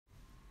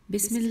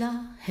بسم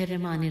اللہ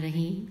الرحمن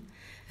الرحیم۔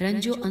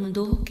 رنج و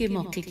اندوہ کے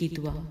موقع کی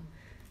دعا۔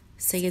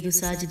 سید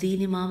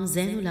الساجدین امام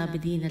زین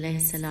العابدین علیہ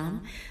السلام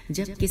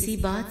جب کسی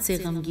بات سے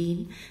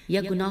غمگین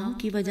یا گناہوں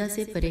کی وجہ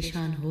سے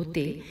پریشان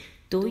ہوتے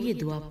تو یہ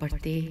دعا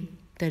پڑھتے۔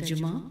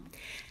 ترجمہ: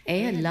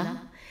 اے اللہ،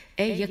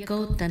 اے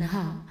یکو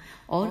تنہا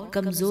اور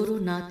کمزور و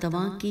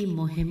ناتواں کی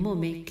مہموں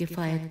میں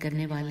کفایت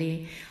کرنے والے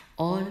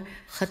اور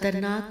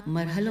خطرناک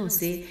مرحلوں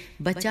سے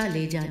بچا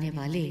لے جانے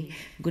والے،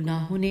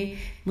 گناہوں نے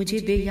مجھے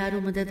بے یار و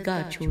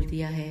مددگار چھوڑ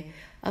دیا ہے،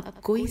 اب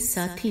کوئی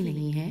ساتھی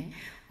نہیں ہے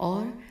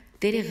اور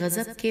تیرے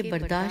غضب کے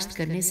برداشت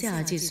کرنے سے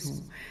عاجز ہوں،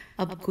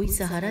 اب کوئی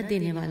سہارا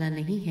دینے والا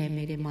نہیں ہے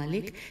میرے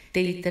مالک،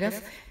 تیری طرف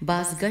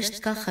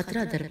بازگشت کا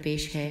خطرہ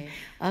درپیش ہے،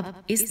 اب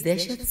اس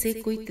دہشت سے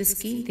کوئی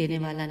تسکین دینے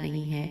والا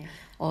نہیں ہے،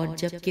 اور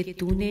جب کہ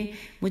تو نے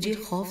مجھے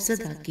خوف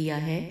زدہ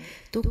کیا ہے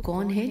تو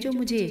کون ہے جو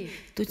مجھے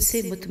تجھ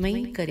سے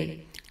مطمئن کرے،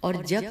 اور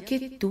جب کہ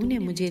تو نے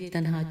مجھے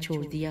تنہا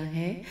چھوڑ دیا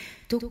ہے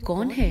تو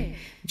کون ہے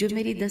جو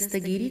میری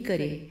دستگیری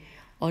کرے،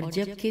 اور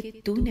جب کہ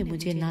تو نے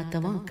مجھے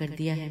ناتواں کر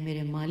دیا ہے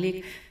میرے مالک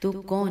تو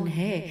کون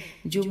ہے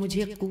جو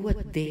مجھے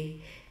قوت دے۔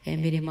 اے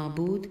میرے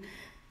معبود،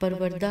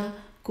 پروردہ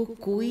کو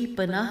کوئی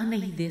پناہ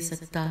نہیں دے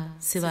سکتا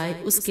سوائے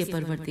اس کے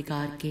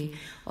پروردگار کے،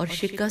 اور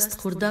شکست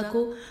خوردہ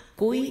کو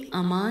کوئی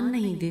امان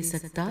نہیں دے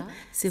سکتا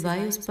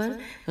سوائے اس پر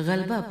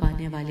غلبہ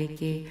پانے والے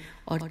کے،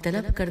 اور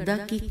طلب کردہ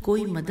کی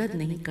کوئی مدد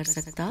نہیں کر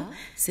سکتا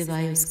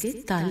سوائے اس کے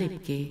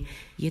طالب کے۔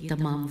 یہ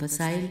تمام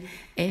وسائل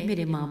اے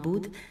میرے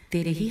معبود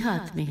تیرے ہی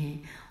ہاتھ میں ہیں،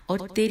 اور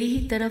تیری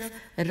ہی طرف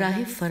راہ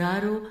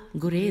فرار و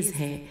گریز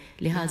ہے،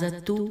 لہٰذا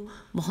تو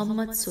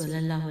محمد صلی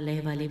اللہ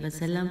علیہ وآلہ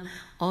وسلم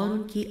اور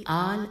ان کی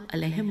آل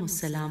علیہم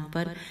السلام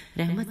پر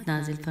رحمت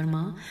نازل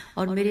فرما،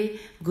 اور میرے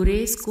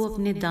گریز کو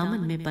اپنے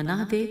دامن میں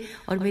پناہ دے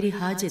اور میری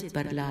حاجت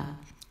پر لا۔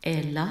 اے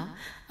اللہ،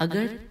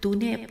 اگر تو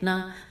نے اپنا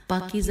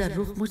پاکیزہ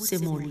رخ مجھ سے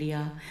موڑ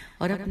لیا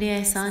اور اپنے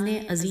احسان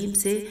عظیم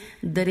سے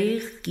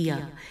دریغ کیا،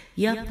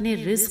 یا اپنے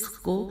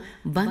رزق کو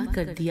بند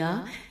کر دیا،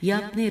 یا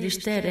اپنے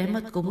رشتہ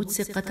رحمت کو مجھ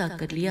سے قطع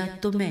کر لیا،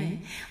 تو میں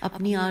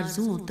اپنی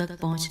آرزوؤں تک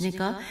پہنچنے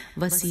کا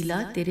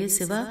وسیلہ تیرے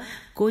سوا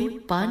کوئی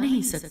پا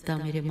نہیں سکتا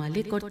میرے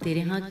مالک، اور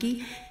تیرے ہاں کی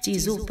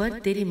چیزوں پر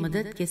تیری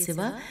مدد کے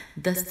سوا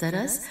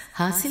دسترس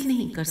حاصل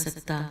نہیں کر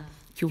سکتا،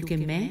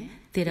 کیونکہ میں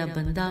تیرا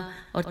بندہ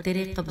اور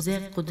تیرے قبضہ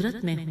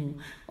قدرت میں ہوں،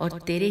 اور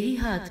تیرے ہی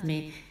ہاتھ میں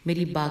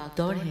میری باغ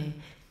دوڑ ہے۔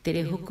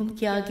 تیرے حکم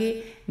کے آگے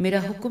میرا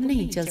حکم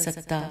نہیں چل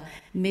سکتا،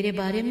 میرے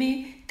بارے میں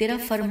تیرا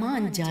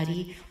فرمان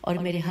جاری اور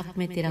میرے حق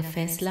میں تیرا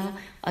فیصلہ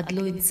عدل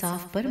و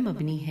انصاف پر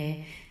مبنی ہے۔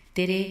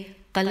 تیرے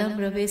قلم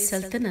رو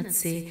سلطنت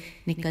سے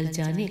نکل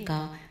جانے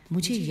کا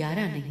مجھے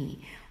یارہ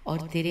نہیں، اور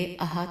تیرے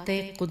احاطہ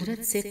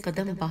قدرت سے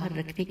قدم باہر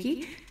رکھنے کی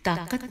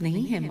طاقت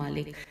نہیں ہے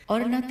مالک،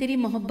 اور نہ تیری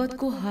محبت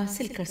کو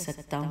حاصل کر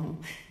سکتا ہوں،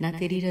 نہ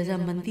تیری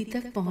رضامندی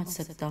تک پہنچ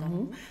سکتا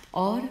ہوں،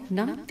 اور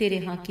نہ تیرے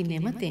ہاں کی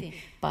نعمتیں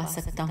پا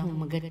سکتا ہوں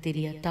مگر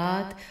تیری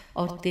اطاعت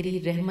اور تیری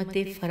رحمت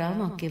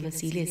فراواں کے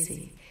وسیلے سے۔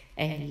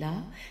 اے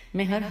اللہ،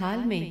 میں ہر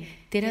حال میں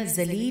تیرا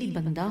ذلیل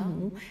بندہ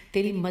ہوں،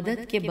 تیری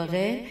مدد کے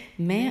بغیر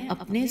میں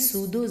اپنے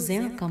سود و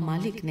زیاں کا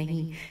مالک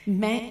نہیں،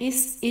 میں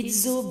اس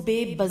عجز و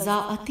بے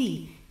بضاعتی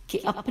کہ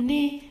اپنے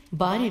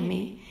بارے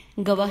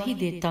میں گواہی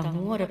دیتا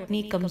ہوں اور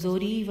اپنی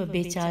کمزوری و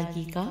بے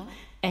چارگی کا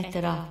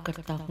اعتراف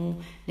کرتا ہوں،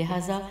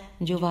 لہٰذا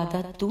جو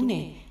وعدہ تو نے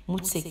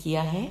مجھ سے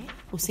کیا ہے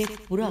اسے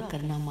پورا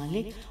کرنا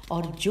مالک،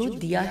 اور جو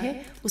دیا ہے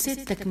اسے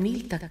تکمیل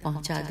تک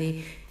پہنچا دے،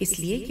 اس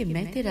لیے کہ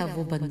میں تیرا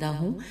وہ بندہ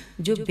ہوں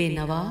جو بے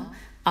نوا،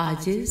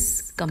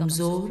 عاجز،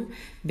 کمزور،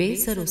 بے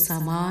سر و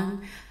سامان،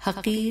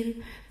 حقیر،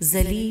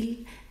 ذلیل،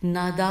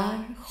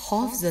 نادار،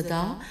 خوف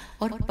زدہ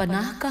اور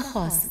پناہ کا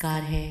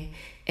خواستگار ہے۔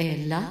 اے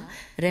اللہ،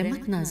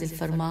 رحمت نازل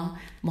فرما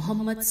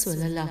محمد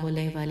صلی اللہ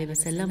علیہ وآلہ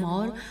وسلم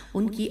اور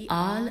ان کی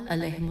آل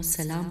علیہم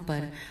السلام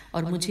پر،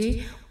 اور مجھے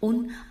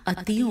ان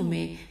عطیوں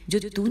میں جو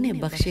تو نے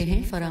بخشے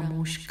ہیں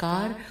فراموش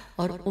کار،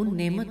 اور ان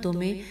نعمتوں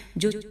میں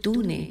جو تو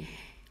نے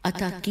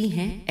عطا کی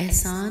ہیں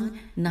احسان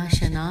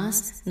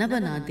ناشناس نہ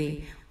بنا دے،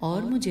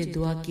 اور مجھے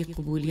دعا کی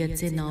قبولیت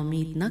سے نا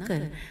امید نہ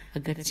کر،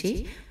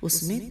 اگرچہ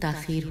اس میں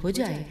تاخیر ہو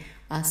جائے،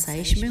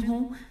 آسائش میں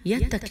ہوں یا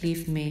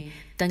تکلیف میں،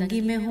 تنگی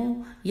میں ہوں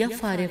یا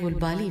فارغ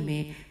البالی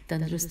میں،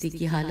 تندرستی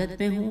کی حالت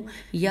میں ہوں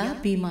یا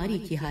بیماری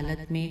کی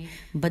حالت میں،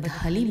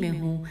 بدحالی میں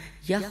ہوں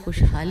یا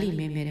خوشحالی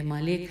میں میرے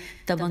مالک،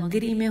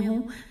 تونگری میں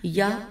ہوں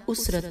یا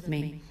اسرت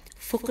میں،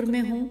 فقر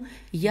میں ہوں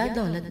یا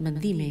دولت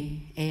مندی میں۔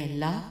 اے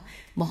اللہ،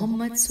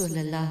 محمد صلی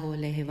اللہ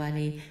علیہ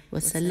وآلہ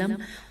وسلم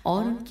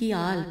اور ان کی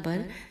آل پر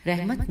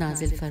رحمت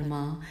نازل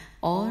فرما،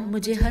 اور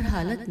مجھے ہر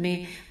حالت میں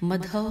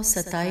مدح و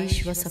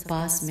ستائش و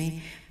سپاس میں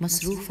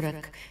مصروف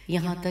رکھ،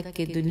 یہاں تک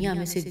کہ دنیا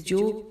میں سے جو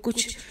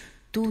کچھ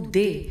تو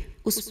دے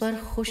اس پر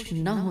خوش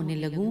نہ ہونے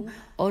لگوں،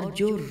 اور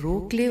جو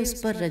روک لے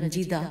اس پر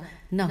رنجیدہ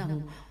نہ ہوں،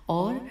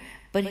 اور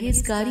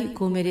پرہیزگاری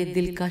کو میرے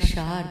دل کا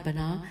شعار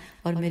بنا،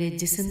 اور میرے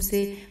جسم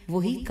سے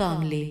وہی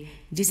کام لے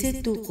جسے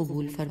تو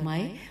قبول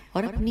فرمائے،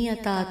 اور اپنی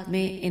اطاعت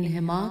میں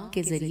انہماک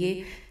کے ذریعے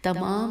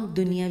تمام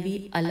دنیاوی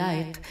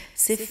علائق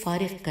سے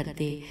فارغ کر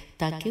دے،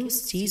 تاکہ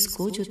اس چیز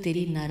کو جو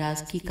تیری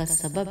ناراضگی کا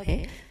سبب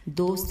ہے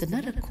دوست نہ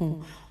رکھوں،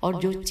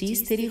 اور جو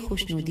چیز تیری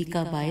خوشنودی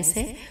کا باعث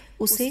ہے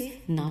اسے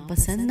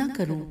ناپسند نہ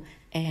کروں۔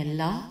 اے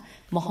اللہ،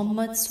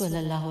 محمد صلی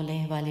اللہ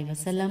علیہ وآلہ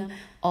وسلم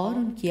اور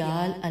ان کی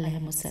آل علیہ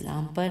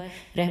السلام پر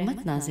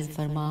رحمت نازل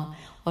فرما،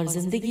 اور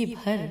زندگی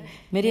بھر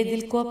میرے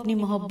دل کو اپنی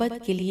محبت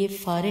کے لیے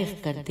فارغ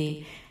کر دے،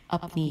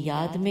 اپنی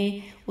یاد میں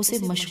اسے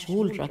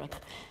مشغول رکھ،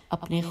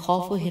 اپنے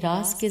خوف و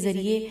ہراس کے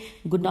ذریعے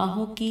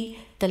گناہوں کی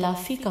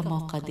تلافی کا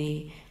موقع دے،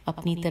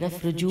 اپنی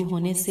طرف رجوع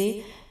ہونے سے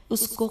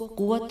اس کو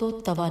قوت و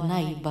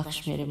توانائی بخش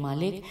میرے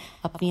مالک،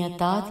 اپنی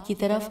اطاعت کی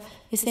طرف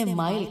اسے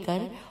مائل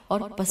کر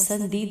اور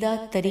پسندیدہ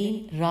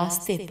ترین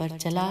راستے پر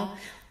چلا،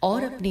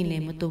 اور اپنی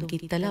نعمتوں کی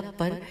طلب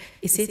پر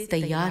اسے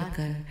تیار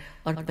کر،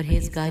 اور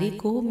پرہیزگاری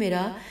کو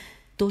میرا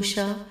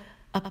توشہ،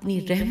 اپنی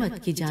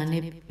رحمت کی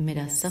جانب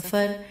میرا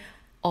سفر،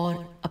 اور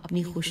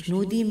اپنی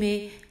خوشنودی میں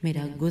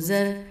میرا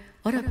گزر،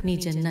 اور اپنی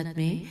جنت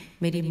میں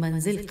میری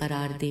منزل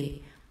قرار دے،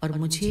 اور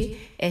مجھے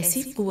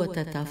ایسی قوت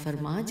عطا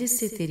فرما جس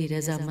سے تیری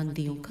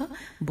رضامندیوں کا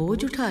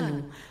بوجھ اٹھا لوں،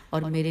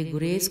 اور میرے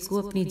گریز کو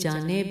اپنی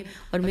جانب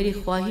اور میری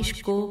خواہش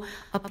کو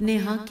اپنے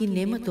ہاں کی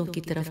نعمتوں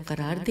کی طرف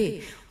قرار دے،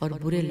 اور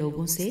برے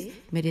لوگوں سے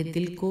میرے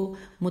دل کو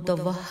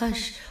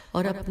متوحش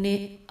اور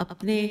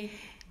اپنے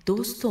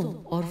دوستوں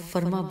اور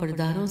فرما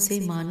برداروں سے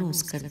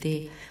مانوس کر دے،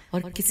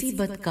 اور کسی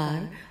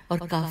بدکار اور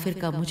کافر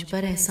کا مجھ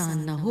پر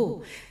احسان نہ ہو،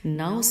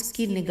 نہ اس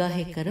کی نگاہ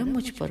کرم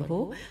مجھ پر ہو،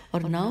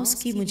 اور نہ اس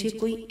کی مجھے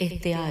کوئی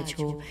احتیاج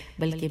ہو،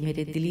 بلکہ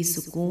میرے دلی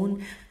سکون،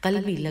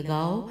 قلبی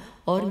لگاؤ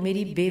اور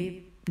میری بے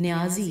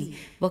نیازی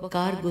و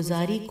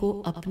کارگزاری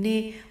کو اپنے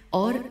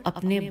اور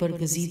اپنے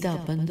برگزیدہ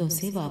بندوں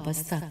سے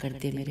وابستہ کر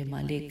دے میرے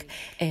مالک۔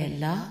 اے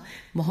اللہ،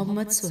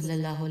 محمد صلی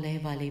اللہ علیہ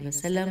وآلہ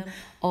وسلم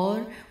اور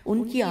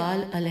ان کی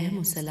آل علیہ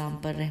السلام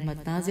پر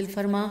رحمت نازل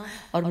فرما،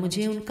 اور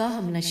مجھے ان کا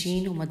ہم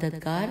نشین و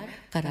مددگار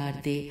قرار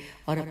دے،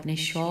 اور اپنے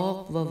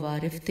شوق و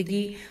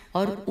وارفتگی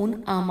اور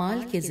ان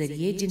اعمال کے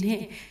ذریعے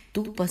جنہیں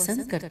تو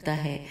پسند کرتا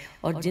ہے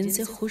اور جن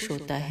سے خوش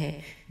ہوتا ہے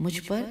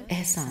مجھ پر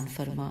احسان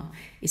فرما،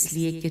 اس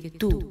لیے کہ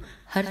تو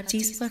ہر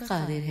چیز پر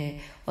قادر ہے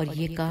اور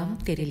یہ کام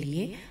تیرے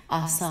لیے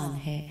آسان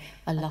ہے۔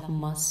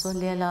 اللہم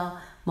صلی علی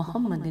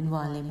محمد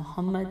وآل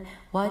محمد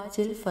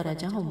وعجل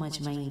فرجہم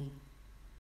اجمعین۔